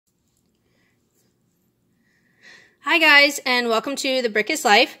Hi guys, and welcome to The Brick is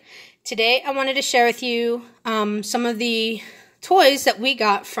Life. Today I wanted to share with you some of the toys that we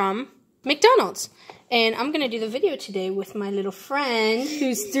got from McDonald's. And I'm going to do the video today with my little friend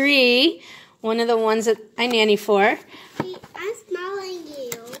who's 3, one of the ones that I nanny for. I'm smiling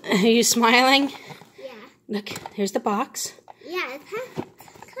you. Are you smiling? Yeah. Look, here's the box. Yeah,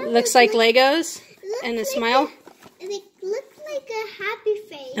 It looks like Legos and a smile. It looks like a happy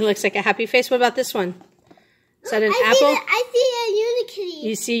face. It looks like a happy face. What about this one? Is that an apple? I see a unikitty.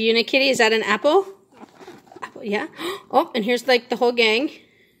 You see a unikitty? Is that an apple? Apple, yeah. Oh, and here's like the whole gang.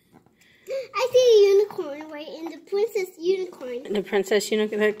 I see a unicorn, right? And the princess unicorn. And the princess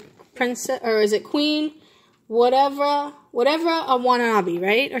unicorn, princess, or is it queen? Whatever a wannabe,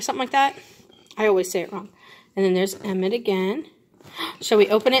 right? Or something like that. I always say it wrong. And then there's Emmett again. Shall we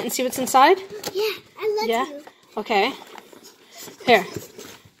open it and see what's inside? Yeah, I love you. Okay. Here.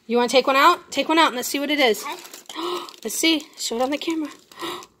 You want to take one out? Take one out and let's see what it is. Let's see. Show it on the camera.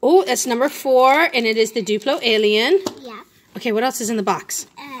 Oh, that's number 4, and it is the Duplo alien. Yeah. Okay, what else is in the box?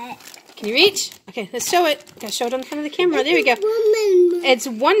 Can you reach? Okay, let's show it. Gotta show it on the front of the camera. There we go. It's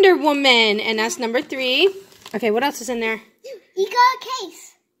Wonder Woman, and that's number 3. Okay, what else is in there? You got a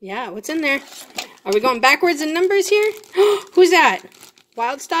case. Yeah, what's in there? Are we going backwards in numbers here? Who's that?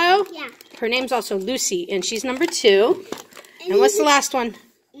 Wild Style? Yeah. Her name's also Lucy, and she's number 2. And what's the last one?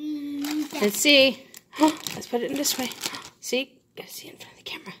 Let's see. Let's put it in this way. See? Gotta see it in front of the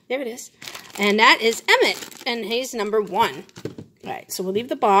camera. There it is. And that is Emmett, and he's number 1. Alright, so we'll leave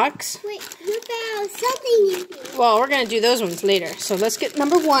the box. Wait, what about something you do? Well, we're going to do those ones later. So let's get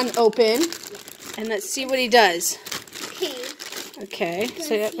number 1 open, and let's see what he does. Okay. Okay,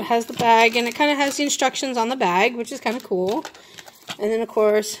 so it has the bag, and it kind of has the instructions on the bag, which is kind of cool. And then, of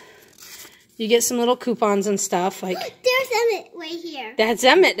course, you get some little coupons and stuff. Like there's Emmett right here. That's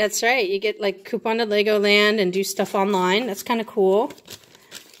Emmett, that's right. You get, like, coupon to Legoland and do stuff online. That's kind of cool.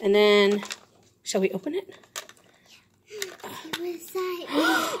 And then, shall we open it?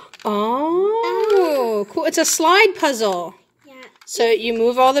 Oh, cool. It's a slide puzzle. Yeah. So you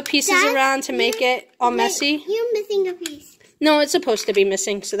move all the pieces around to make it all messy. You're missing a piece. No, it's supposed to be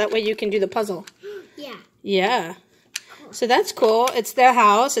missing, so that way you can do the puzzle. Yeah. Yeah. Cool. So that's cool. It's their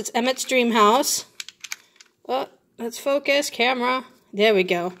house. It's Emmett's dream house. Oh, let's focus. Camera. There we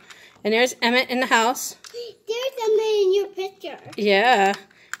go. And there's Emmett in the house. There's Emmett in your picture. Yeah.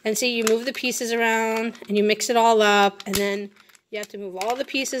 And see, you move the pieces around, and you mix it all up, and then you have to move all the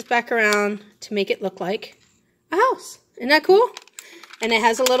pieces back around to make it look like a house. Isn't that cool? And it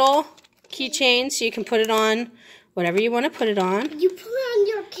has a little keychain, so you can put it on whatever you want to put it on. You put it on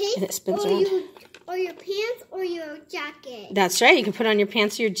your cape, and it spins around. Or your pants, or your jacket. That's right. You can put it on your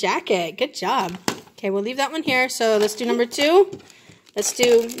pants or your jacket. Good job. Okay, we'll leave that one here. So let's do number 2. Let's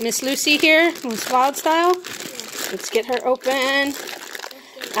do Miss Lucy here, Miss Wild Style. Let's get her open.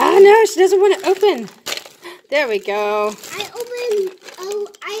 Ah, no, she doesn't want to open. There we go. I opened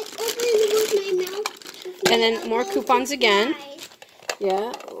with my mouth. And then more coupons again.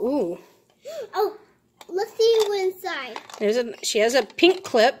 Yeah. Ooh. Oh, let's see what's inside. She has a pink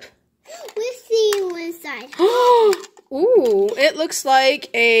clip. Let's see what's inside. Ooh, it looks like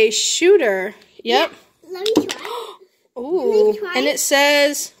a shooter. Yep. Yeah, let me try. Ooh, and it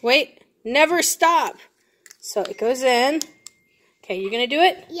says, wait, never stop. So it goes in. Okay, you gonna do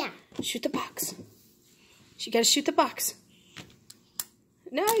it? Yeah. Shoot the box. You gotta shoot the box.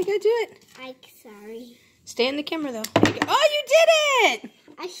 No, you gotta do it. I'm sorry. Stay in the camera though. Oh, you did it!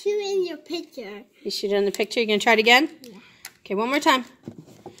 I shoot in your picture. You shoot it in the picture. You gonna try it again? Yeah. Okay, one more time.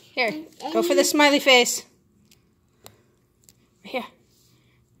 Here, go for the smiley face. Here.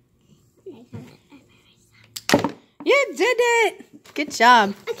 You did it! Good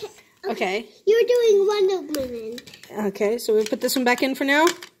job. Okay. You're doing Wonder Woman. Okay, so we'll put this one back in for now?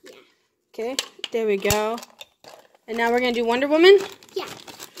 Yeah. Okay, there we go. And now we're going to do Wonder Woman? Yeah.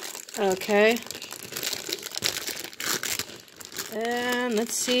 Okay. And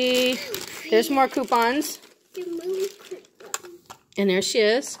let's see. There's more coupons. And there she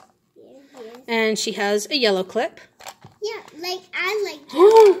is. And she has a yellow clip. Yeah, I like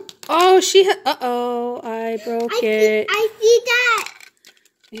yellow. Oh, she has... Uh-oh, I broke it. I see that.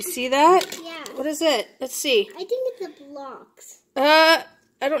 You see that? Yeah. What is it? Let's see. I think it's the blocks. I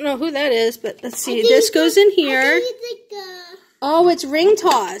don't know who that is, but let's see. This goes in here. I think it's like Oh, it's ring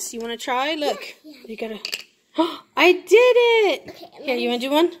toss. You want to try? Look. Yeah. You gotta... I did it! Okay, Here, you want to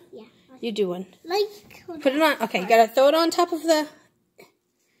do one? Yeah. You do one. Put it on. Okay, you gotta throw it on top of the...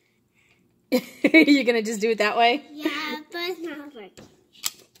 You're gonna just do it that way? Yeah, but it's not working.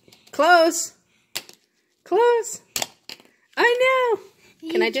 Close. Close. I know.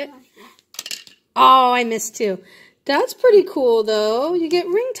 Can I do it? Oh, I missed 2. That's pretty cool, though. You get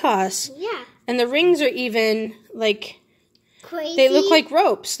ring toss. Yeah. And the rings are even, like, Crazy. they look like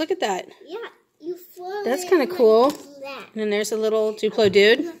ropes. Look at that. Yeah. You float. That's kind of cool. Like that. And then there's a little Duplo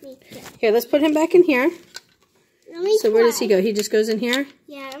dude. Let me try. Here, let's put him back in here. So where does he try. go? He just goes in here?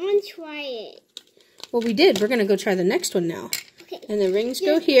 Yeah, I want to try it. Well, we did. We're going to go try the next one now. Okay. And the rings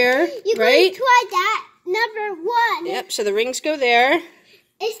go here, You're right? going to try that. Number 1. Yep, so the rings go there.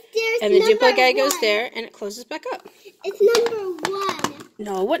 There's And the number Duplo guy goes 1. there, and it closes back up. It's number 1.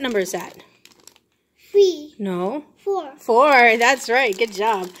 No, what number is that? 3. No. 4. 4, that's right. Good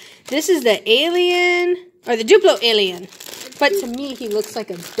job. This is the alien, or the Duplo alien. But to me, he looks like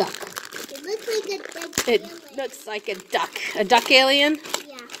a duck. It looks like a duck. It looks like a duck. A duck alien?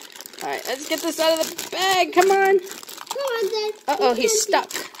 Yeah. All right, let's get this out of the bag. Come on. Come on, then. Uh-oh, he's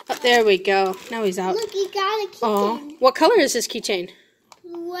stuck. Oh, there we go. Now he's out. Look, you got a keychain. Oh, what color is this keychain?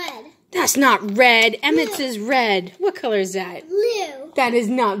 Red. That's not red. Emmett's is red. What color is that? Blue. That is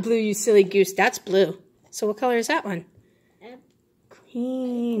not blue, you silly goose. That's blue. So what color is that one?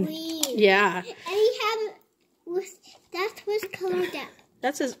 Green. Green. Yeah. And he had that's what color that.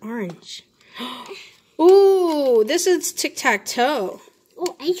 That says orange. Ooh, this is tic-tac-toe.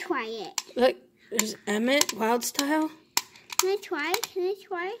 Oh, I try it. Look, there's Emmett, wild style. Can I try? Can I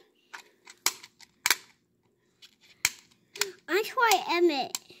try? I try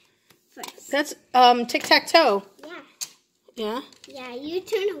Emmett first. That's tic-tac-toe. Yeah. Yeah? Yeah, you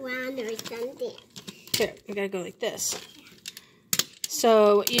turn around or something. Here, we gotta go like this.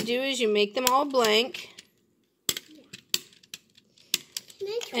 So what you do is you make them all blank. Can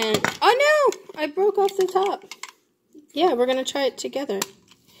I try? And, oh no! I broke off the top. Yeah, we're gonna try it together.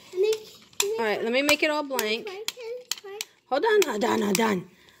 Alright, let me make it all blank. Hold on.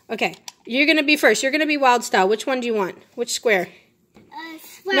 Okay, you're gonna be first. You're gonna be wild style. Which one do you want? Which square?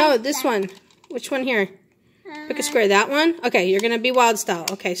 No, this one. Which one here? Pick a square. That one? Okay, you're gonna be wild style.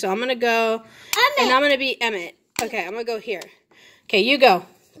 Okay, so I'm gonna go, and I'm gonna be Emmett. Okay, I'm gonna go here. Okay, you go.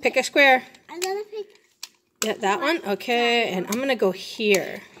 Pick a square. I'm gonna pick. Yeah, that one? Okay, and I'm gonna go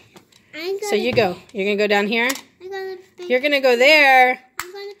here. I'm gonna So you go. You're gonna go down here? I'm gonna pick. You're gonna go there,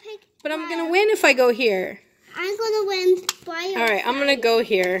 I'm gonna pick. but I'm gonna win if I go here. I'm gonna win by. Alright, I'm gonna go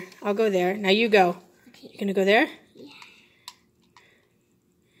here. I'll go there. Now you go. You're gonna go there?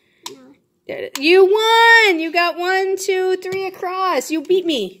 No. You won! You got 1, 2, 3 across. You beat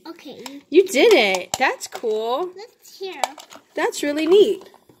me. Okay. You did it. That's cool. Let's hear. That's really neat.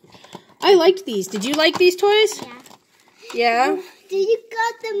 I liked these. Did you like these toys? Yeah. Yeah? Did you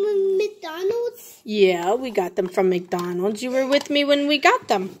got them from McDonald's? Yeah, we got them from McDonald's. You were with me when we got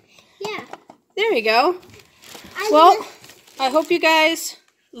them. Yeah. There you go. Well, I hope you guys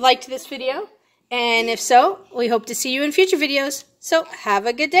liked this video. And if so, we hope to see you in future videos. So have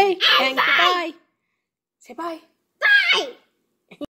a good day. And goodbye. Say bye. Bye.